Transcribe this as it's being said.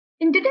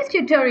In today's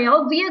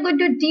tutorial, we are going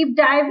to deep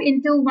dive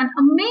into one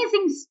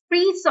amazing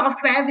free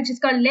software which is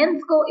called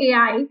LensGo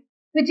AI,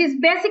 which is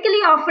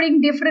basically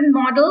offering different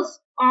models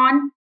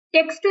on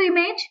text to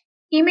image,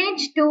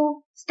 image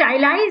to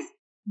stylize,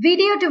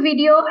 video to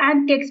video,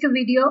 and text to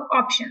video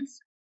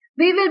options.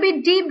 We will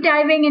be deep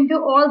diving into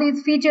all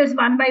these features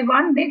one by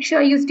one. Make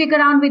sure you stick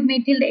around with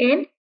me till the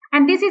end.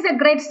 And this is a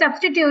great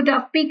substitute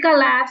of Pika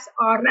Labs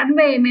or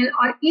Runway ML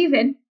or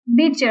even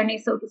Midjourney,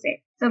 so to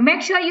say. So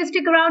make sure you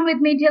stick around with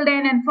me till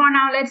then, and for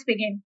now, let's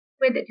begin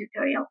with the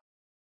tutorial.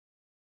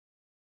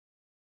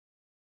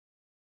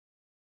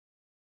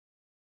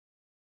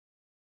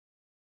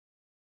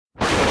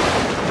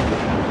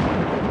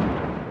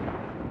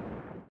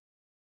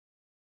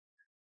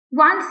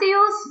 Once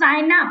you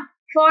sign up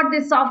for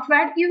this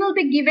software, you will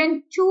be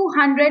given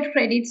 200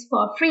 credits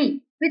for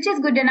free, which is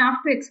good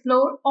enough to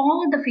explore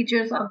all the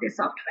features of this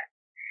software.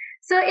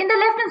 So in the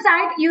left hand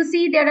side, you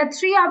see there are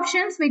three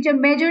options which are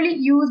majorly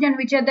used and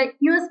which are the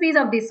USPs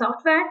of this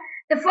software.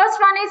 The first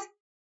one is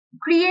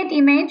create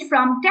image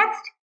from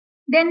text.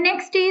 Then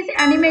next is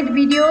animate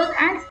videos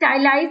and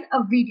stylize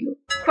a video.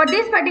 For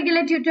this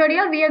particular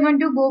tutorial, we are going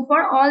to go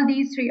for all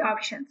these three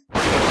options.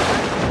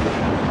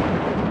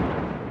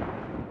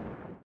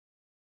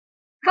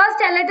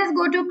 First, let us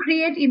go to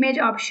create image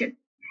option.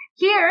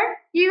 Here,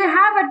 you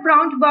have a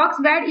prompt box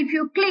where if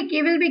you click,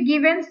 you will be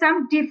given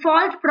some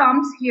default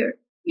prompts here.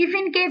 If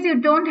in case you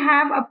don't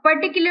have a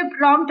particular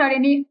prompt or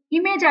any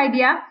image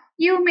idea,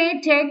 you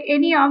may take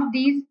any of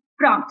these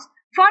prompts.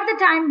 For the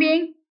time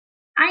being,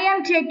 I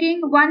am taking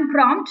one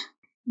prompt,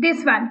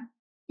 this one.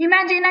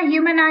 Imagine a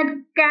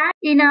humanoid cat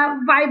in a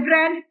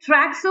vibrant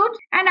tracksuit,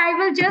 and I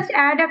will just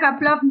add a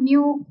couple of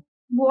new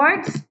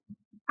words,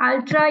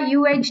 ultra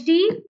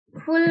UHD,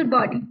 full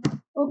body.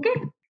 Okay.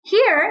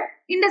 Here,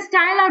 in the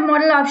style or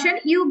model option,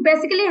 you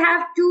basically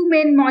have two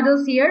main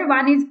models here.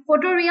 One is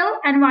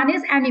photoreal and one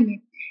is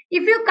anime.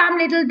 If you come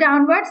little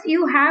downwards,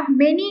 you have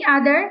many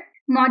other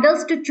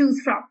models to choose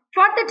from.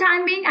 For the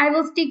time being, I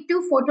will stick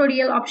to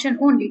photoreal option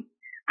only.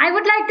 I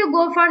would like to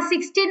go for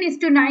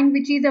 16:9,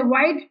 which is a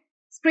wide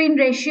screen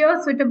ratio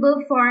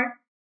suitable for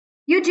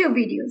YouTube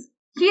videos.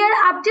 Here,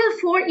 up till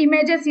 4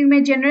 images you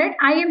may generate.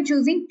 I am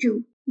choosing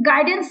 2.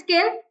 Guidance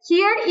scale.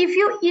 Here, if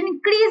you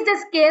increase the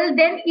scale,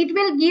 then it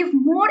will give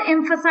more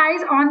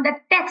emphasis on the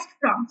text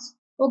prompts.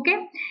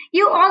 Okay.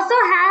 You also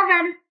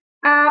have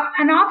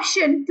an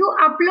option to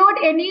upload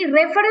any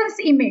reference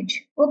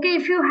image. Okay,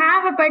 if you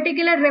have a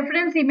particular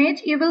reference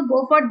image, you will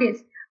go for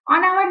this.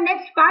 On our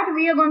next part,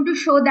 we are going to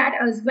show that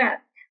as well.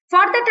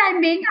 For the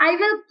time being, I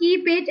will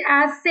keep it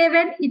as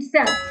 7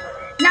 itself.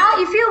 Now,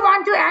 if you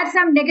want to add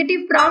some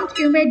negative prompt,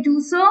 you may do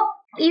so.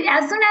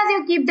 As soon as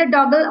you keep the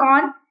toggle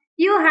on,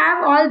 you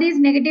have all these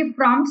negative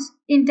prompts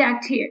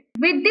intact here.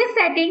 With this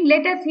setting,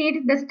 let us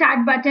hit the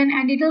start button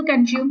and it will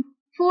consume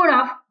 4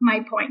 of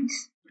my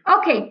points.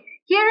 Okay.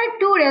 Here are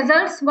 2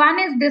 results. One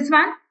is this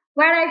one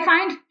where I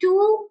find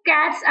 2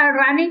 cats are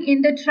running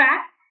in the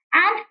track,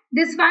 and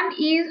this one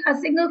is a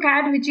single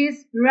cat which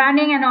is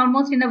running and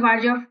almost in the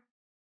verge of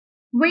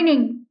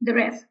winning the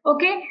race.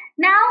 Okay.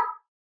 Now,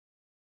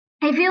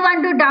 if you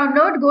want to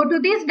download, go to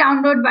this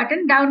download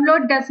button.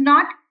 Download does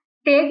not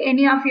take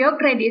any of your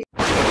credits.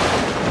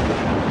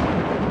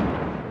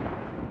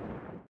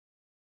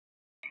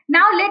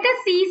 Now let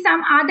us see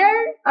some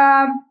other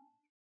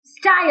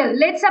style.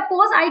 Let's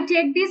suppose I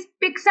take this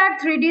Pixar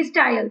 3D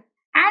style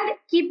and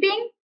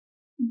keeping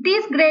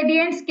this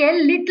gradient scale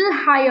little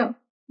higher,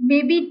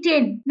 maybe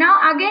 10. Now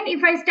again,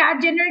 if I start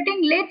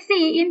generating, let's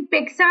see in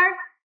Pixar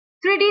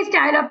 3D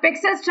style or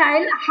Pixar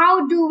style,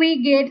 how do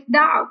we get the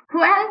out?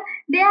 Well,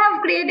 they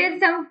have created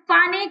some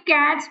funny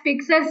cats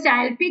Pixar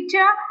style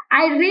picture.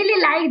 I really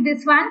like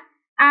this one.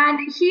 And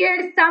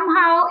here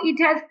somehow it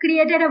has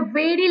created a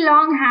very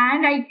long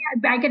hand. I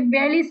can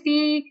barely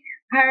see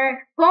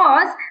her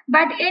paws,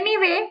 but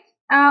anyway,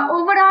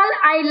 overall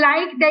I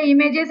like the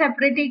images are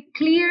pretty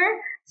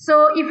clear.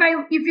 So if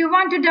you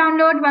want to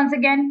download, once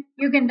again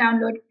you can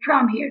download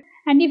from here.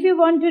 And if you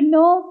want to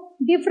know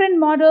different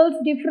models,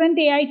 different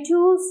AI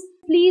tools,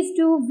 please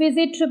do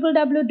visit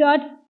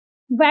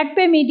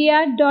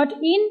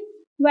www.vagpemedia.in,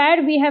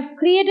 where we have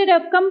created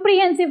a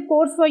comprehensive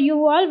course for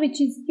you all,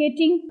 which is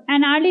getting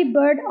an early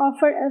bird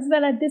offer as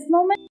well at this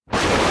moment.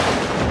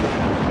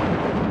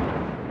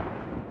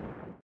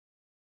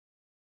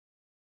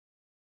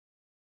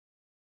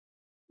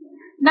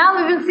 Now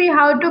we will see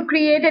how to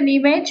create an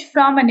image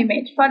from an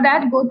image. For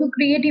that, go to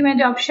create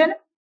image option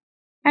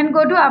and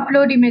go to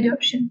upload image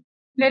option.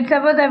 Let's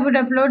suppose I would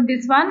upload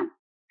this one.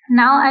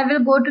 Now I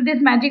will go to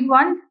this magic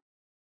wand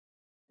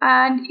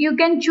and you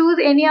can choose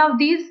any of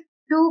these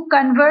to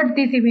convert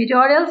this image,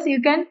 or else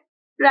you can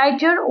write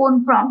your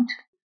own prompt.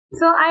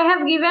 So I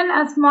have given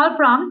a small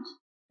prompt,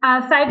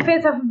 a side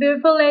face of a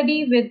beautiful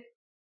lady with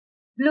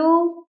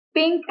blue,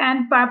 pink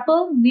and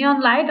purple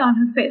neon light on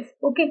her face.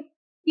 Okay.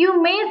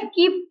 You may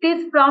skip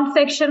this prompt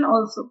section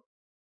also.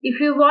 If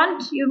you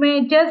want, you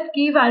may just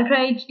give Ultra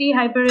HD,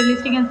 Hyper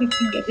Realistic and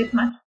 16K, this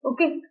much.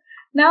 Okay.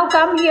 Now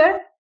come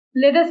here.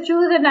 Let us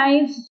choose a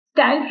nice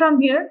style from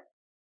here.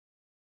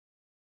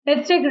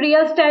 Let's take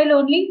real style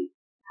only.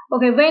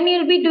 Okay, when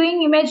you'll be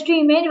doing image to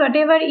image,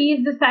 whatever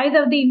is the size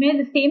of the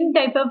image, the same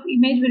type of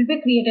image will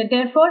be created.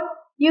 Therefore,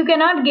 you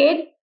cannot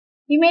get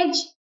image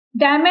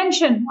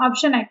dimension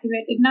option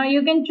activated. Now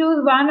you can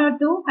choose 1 or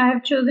 2. I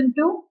have chosen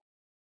 2.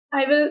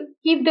 I will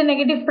keep the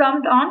negative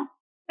prompt on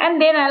and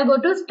then I'll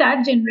go to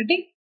start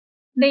generating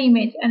the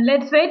image, and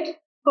let's wait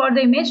for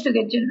the image to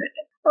get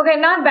generated. Okay,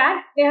 not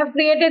bad. We have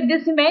created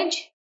this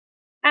image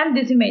and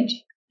this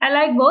image. I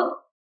like both.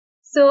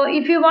 So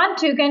if you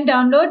want, you can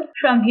download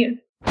from here.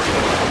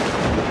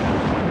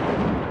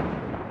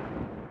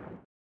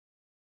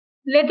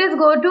 Let us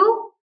go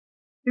to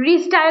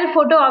restyle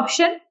photo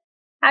option.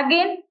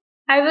 Again,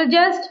 I will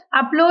just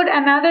upload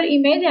another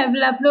image. I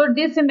will upload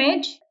this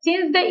image.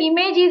 Since the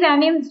image is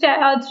anim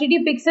style,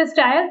 3D pixel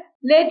style,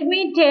 let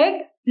me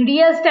take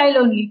real style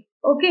only.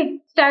 Okay,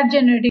 start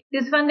generating.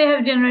 This one they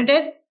have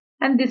generated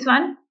and this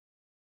one.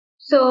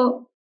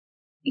 So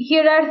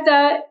here are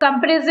the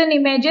comparison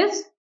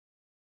images.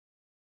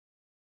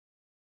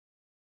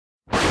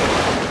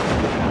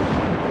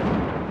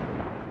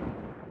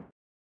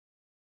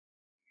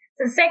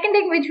 The second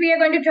thing which we are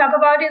going to talk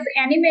about is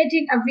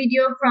animating a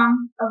video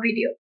from a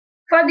video.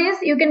 For this,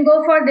 you can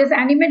go for this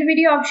animate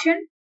video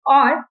option,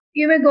 or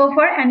you may go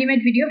for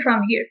animate video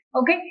from here.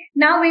 Okay,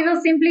 now we will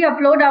simply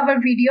upload our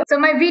video. So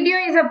my video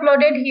is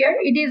uploaded here.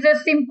 It is a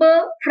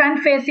simple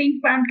front facing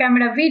front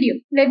camera video.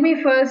 Let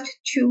me first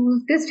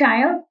choose this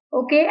style.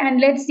 Okay,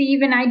 and let's see,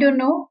 when I don't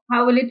know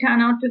how will it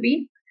turn out to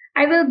be.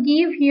 I will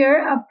give here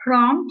a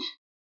prompt.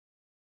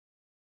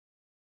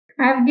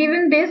 I have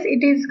given this.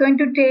 It is going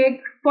to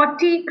take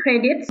 40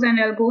 credits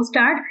and I'll go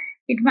start.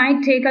 It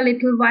might take a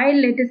little while.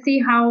 Let us see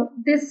how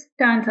this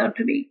turns out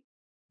to be.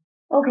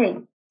 Okay,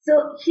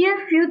 so here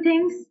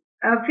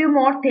a few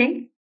more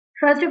things.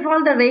 First of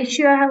all, the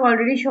ratio I have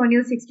already shown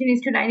you,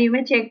 16:9. You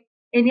may check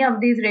any of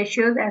these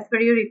ratios as per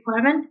your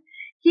requirement.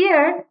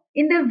 Here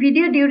in the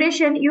video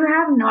duration, you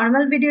have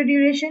normal video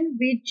duration,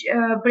 which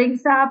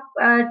brings up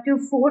to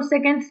 4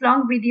 seconds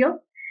long video,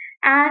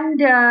 and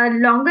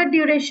longer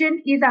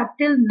duration is up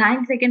till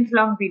 9 seconds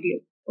long video.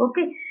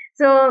 Okay,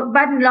 so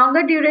but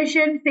longer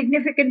duration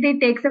significantly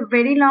takes a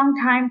very long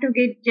time to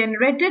get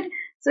generated.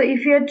 So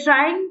if you're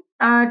trying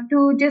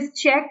to just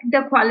check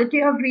the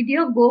quality of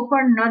video, go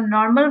for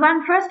normal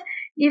one first.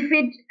 If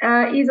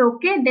it is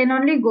okay, then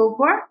only go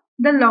for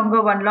the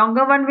longer one.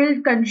 Longer one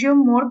will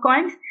consume more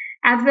coins,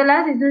 as well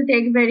as it will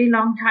take very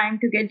long time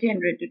to get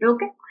generated.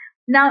 Okay,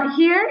 now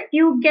here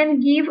you can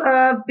give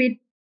a bit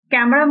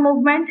camera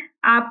movement,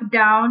 up,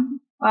 down,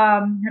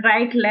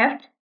 right,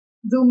 left,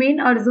 zoom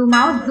in or zoom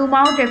out. Zoom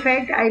out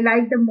effect I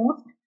like the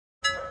most.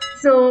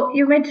 So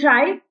you may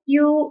try.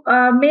 You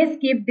may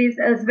skip this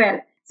as well.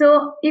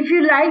 So if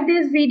you like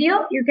this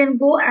video, you can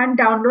go and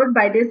download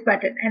by this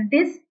button, and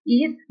this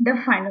is the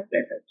final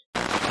result.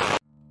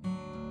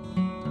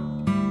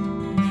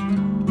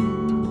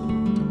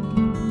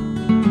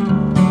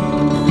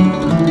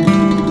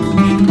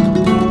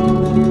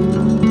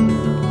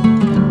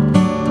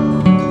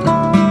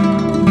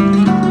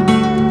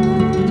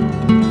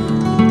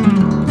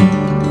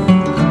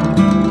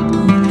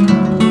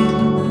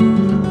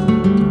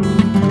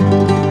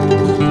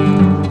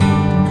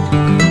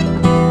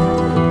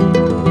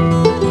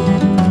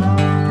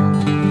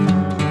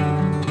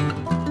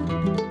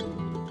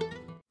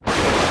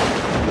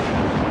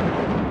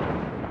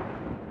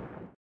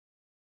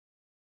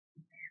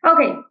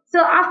 Okay,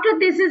 so after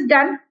this is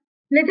done,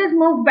 let us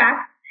move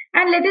back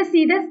and let us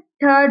see the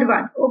third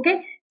one.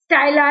 Okay,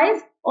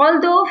 stylize.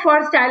 Although for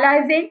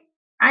stylizing,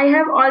 I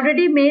have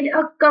already made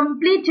a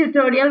complete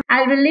tutorial.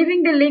 I'll be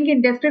leaving the link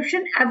in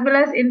description as well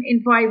as in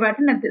info I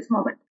button at this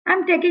moment.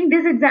 I'm taking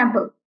this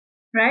example,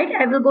 right?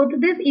 I will go to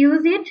this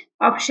use it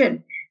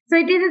option. So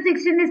it is a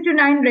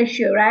 16:9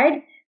 ratio,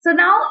 right? So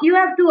now you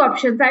have two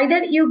options.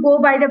 Either you go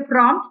by the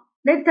prompt.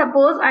 Let's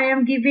suppose I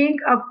am giving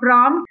a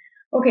prompt.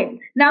 Okay,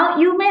 now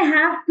you may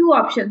have two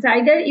options.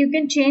 Either you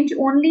can change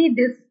only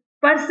this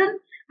person,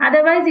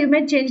 otherwise you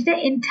may change the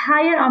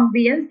entire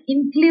ambience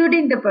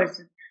including the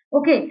person.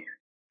 Okay,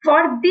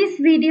 for this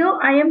video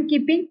I am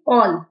keeping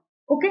all.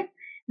 Okay,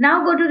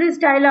 now go to the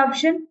style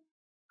option.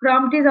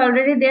 Prompt is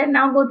already there.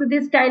 Now go to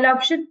this style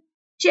option.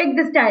 Check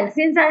the style.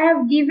 Since I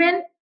have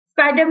given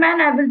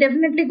Spider-Man, I will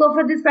definitely go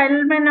for the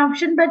Spider-Man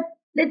option, but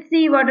let's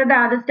see what are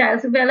the other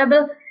styles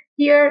available.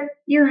 Here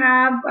you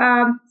have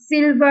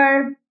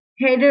silver,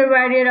 header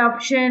warrior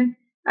option,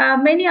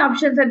 many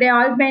options are there,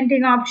 all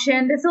painting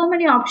option. There's so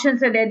many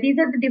options are there. These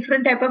are the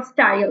different type of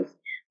styles.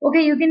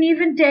 Okay, you can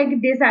even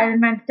take this Iron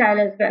Man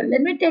style as well.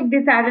 Let me take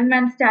this Iron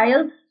Man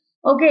style.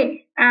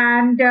 Okay,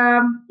 and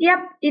yep,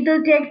 it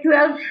will take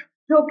 12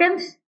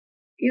 tokens.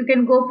 You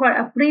can go for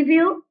a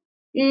preview.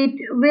 It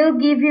will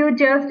give you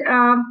just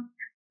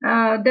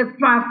the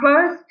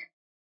first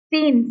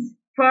scenes,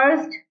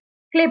 first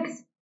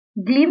clips,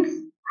 glimpse.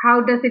 How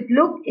does it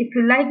look? If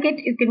you like it,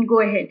 you can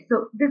go ahead.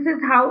 So this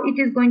is how it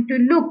is going to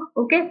look.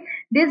 Okay,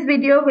 this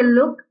video will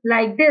look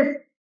like this.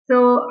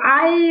 So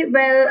I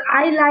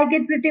like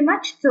it pretty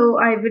much. So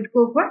I would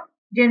go for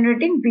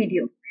generating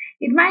video.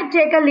 It might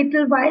take a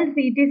little while.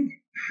 See, it is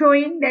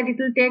showing that it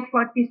will take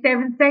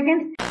 47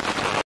 seconds.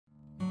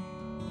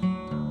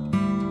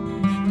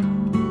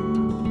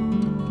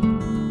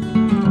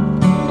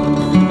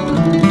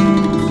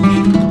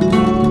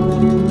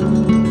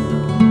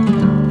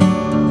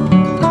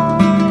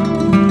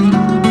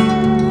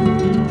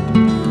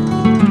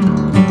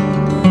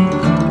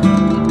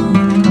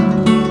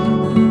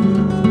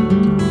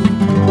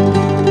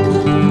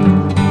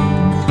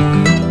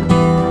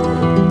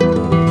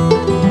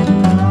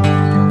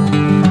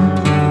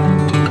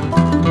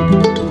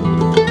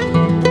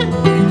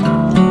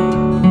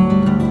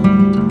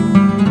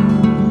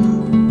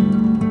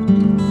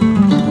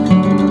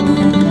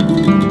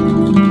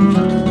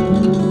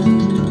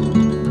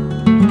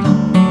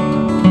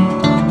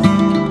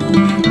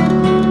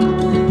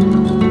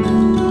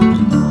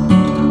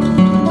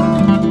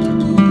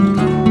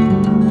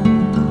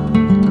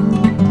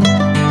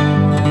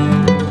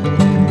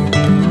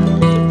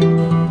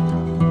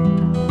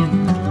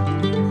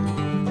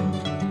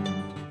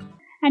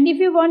 And if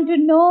you want to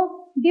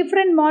know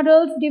different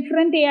models,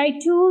 different AI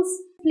tools,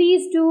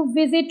 please do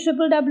visit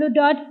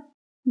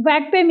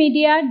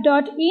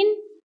www.vagpemedia.in,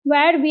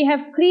 where we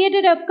have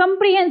created a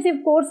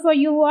comprehensive course for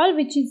you all,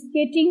 which is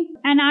getting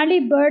an early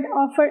bird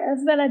offer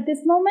as well at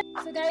this moment.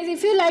 So guys,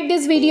 if you like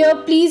this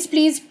video, please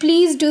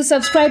do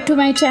subscribe to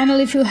my channel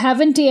if you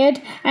haven't yet,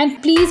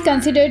 and please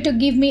consider to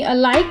give me a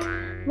like.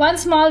 One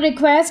small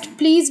request,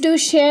 please do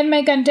share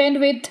my content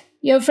with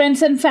your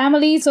friends and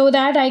family so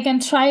that I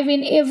can thrive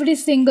in every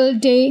single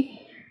day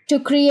to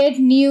create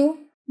new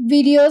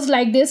videos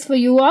like this for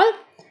you all.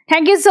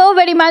 Thank you so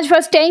very much for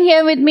staying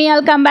here with me.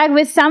 I'll come back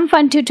with some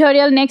fun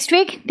tutorial next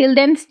week. Till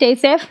then, stay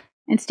safe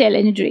and stay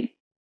legendary.